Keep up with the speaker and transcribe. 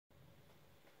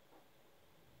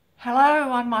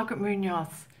Hello, I'm Margaret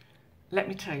Munoz. Let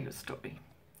me tell you a story.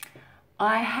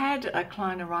 I had a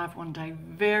client arrive one day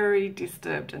very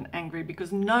disturbed and angry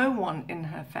because no one in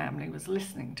her family was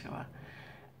listening to her.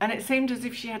 And it seemed as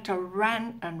if she had to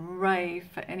rant and rave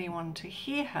for anyone to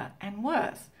hear her, and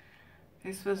worse,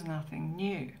 this was nothing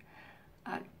new.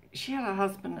 She had a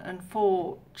husband and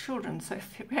 4 children, so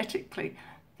theoretically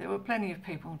there were plenty of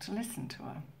people to listen to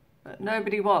her, but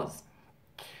nobody was.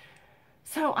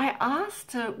 So I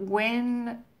asked her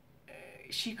when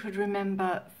she could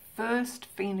remember first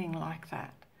feeling like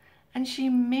that. And she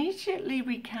immediately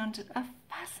recounted a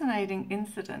fascinating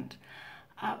incident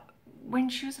when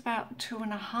she was about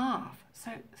 2.5,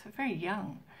 so very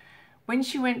young, when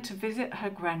she went to visit her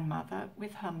grandmother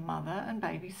with her mother and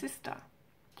baby sister.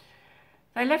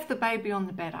 They left the baby on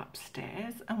the bed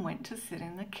upstairs and went to sit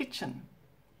in the kitchen.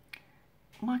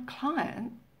 My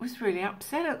client was really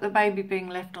upset at the baby being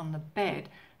left on the bed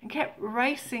and kept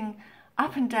racing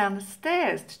up and down the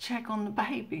stairs to check on the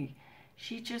baby.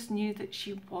 She just knew that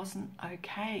she wasn't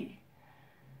okay.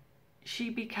 She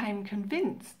became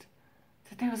convinced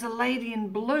that there was a lady in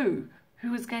blue who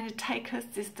was going to take her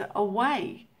sister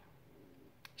away.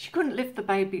 She couldn't lift the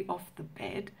baby off the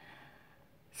bed,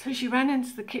 so she ran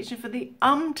into the kitchen for the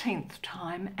umpteenth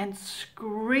time and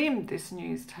screamed this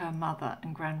news to her mother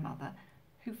and grandmother,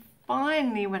 who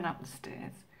finally went up the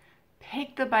stairs,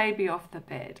 picked the baby off the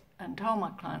bed and told my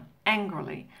client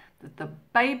angrily that the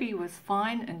baby was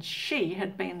fine and she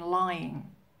had been lying.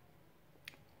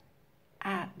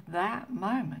 At that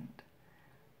moment,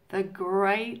 the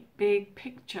great big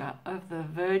picture of the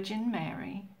Virgin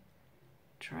Mary,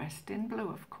 dressed in blue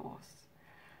of course,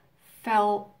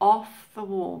 fell off the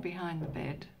wall behind the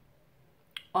bed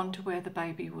onto where the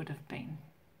baby would have been.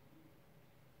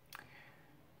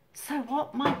 So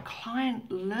what my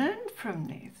client learned from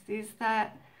this is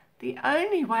that the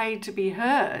only way to be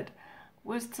heard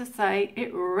was to say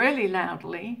it really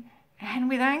loudly and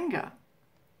with anger.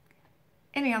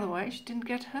 Any other way, she didn't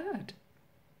get heard.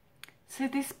 So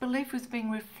this belief was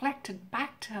being reflected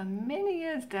back to her many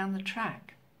years down the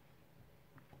track.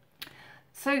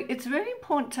 So it's really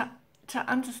important to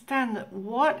understand that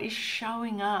what is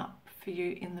showing up for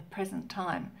you in the present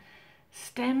time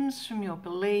stems from your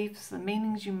beliefs, the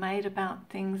meanings you made about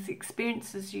things, the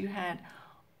experiences you had,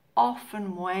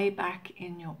 often way back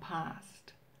in your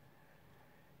past.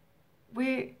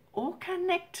 We're all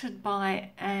connected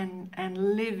by and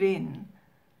live in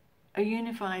a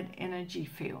unified energy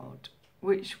field,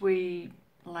 which we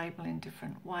label in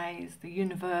different ways: the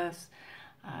universe,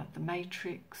 the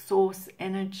matrix, source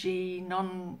energy,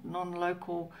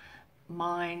 non-local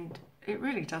mind. It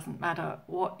really doesn't matter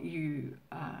what you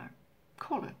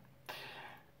call it.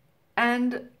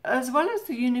 And as well as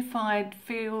the unified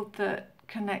field that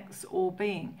connects all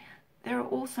being, there are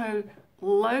also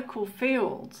local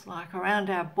fields like around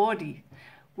our body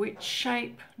which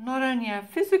shape not only our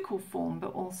physical form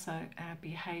but also our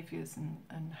behaviours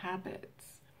and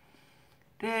habits.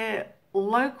 They're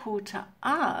local to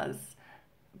us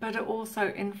but are also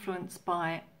influenced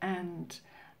by and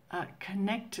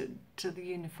connected to the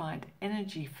unified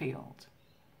energy field.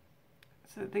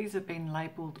 So these have been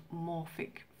labelled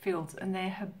morphic fields, and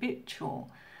they're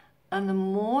habitual. And the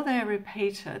more they're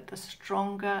repeated, the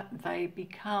stronger they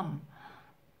become.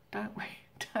 Don't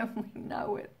we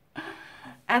know it?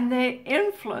 And they're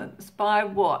influenced by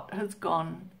what has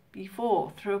gone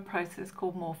before through a process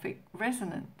called morphic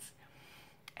resonance.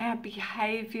 Our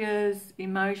behaviours,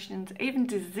 emotions, even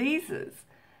diseases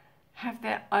have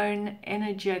their own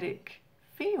energetic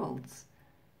fields,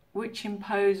 which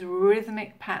impose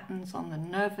rhythmic patterns on the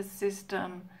nervous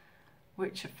system,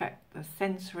 which affect the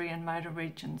sensory and motor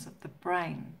regions of the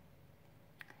brain.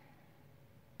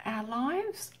 Our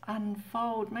lives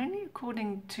unfold mainly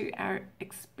according to our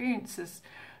experiences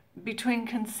between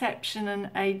conception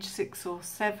and age 6 or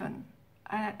 7,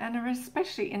 and are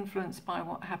especially influenced by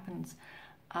what happens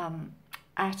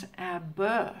at our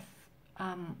birth,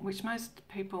 which most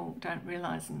people don't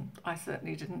realise, and I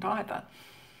certainly didn't either.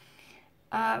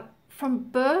 From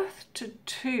birth to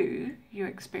 2, you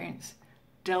experience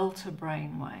delta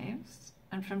brain waves,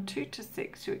 and from 2 to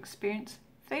 6, you experience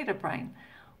theta brain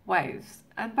waves,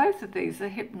 and both of these are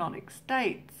hypnotic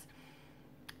states.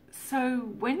 So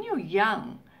when you're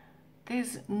young,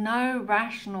 there's no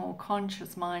rational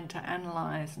conscious mind to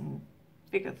analyse and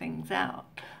figure things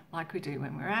out like we do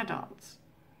when we're adults.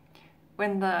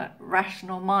 When the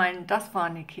rational mind does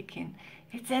finally kick in,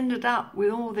 it's ended up with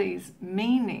all these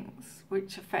meanings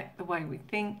which affect the way we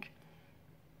think.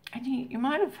 And you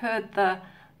might have heard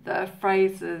the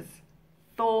phrases,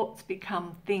 thoughts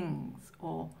become things,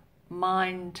 or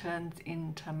mind turns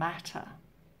into matter.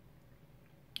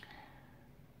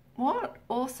 what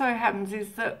also happens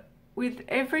is that with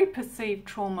every perceived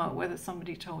trauma, whether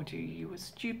somebody told you you were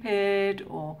stupid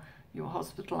or you were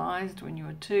hospitalized when you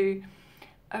were 2,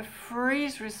 a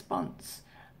freeze response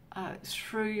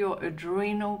through your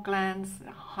adrenal glands,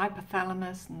 the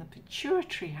hypothalamus and the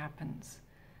pituitary happens.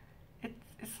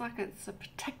 It's like it's a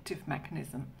protective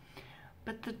mechanism.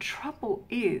 But the trouble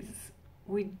is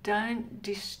we don't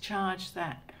discharge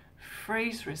that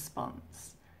freeze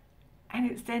response, and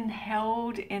it's then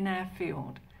held in our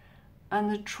field, and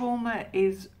the trauma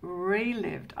is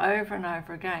relived over and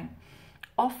over again,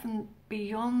 often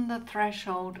beyond the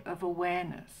threshold of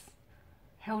awareness,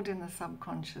 held in the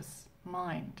subconscious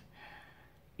mind.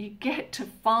 You get to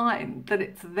find that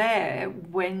it's there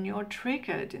when you're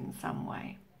triggered in some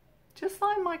way, just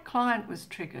like my client was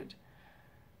triggered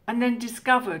and then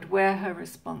discovered where her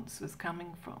response was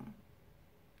coming from.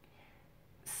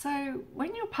 So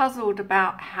when you're puzzled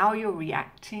about how you're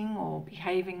reacting or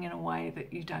behaving in a way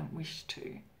that you don't wish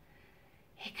to,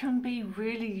 it can be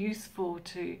really useful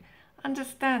to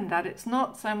understand that it's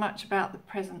not so much about the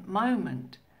present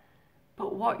moment,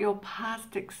 but what your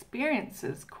past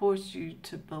experiences caused you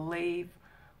to believe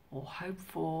or hope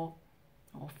for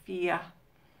or fear.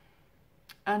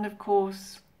 And of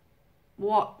course,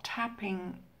 what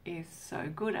tapping is so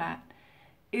good at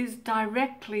is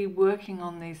directly working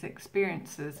on these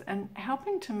experiences and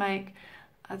helping to make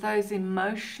those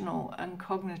emotional and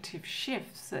cognitive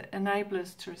shifts that enable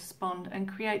us to respond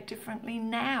and create differently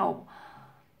now.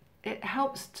 It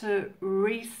helps to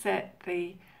reset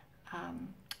the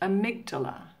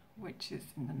amygdala, which is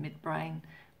in the midbrain,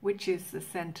 which is the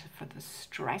center for the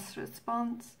stress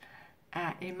response,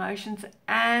 our emotions,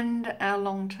 and our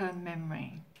long-term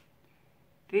memory.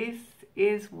 This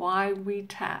is why we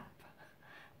tap.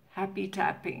 Happy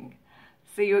tapping.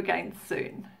 See you again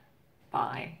soon.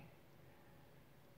 Bye.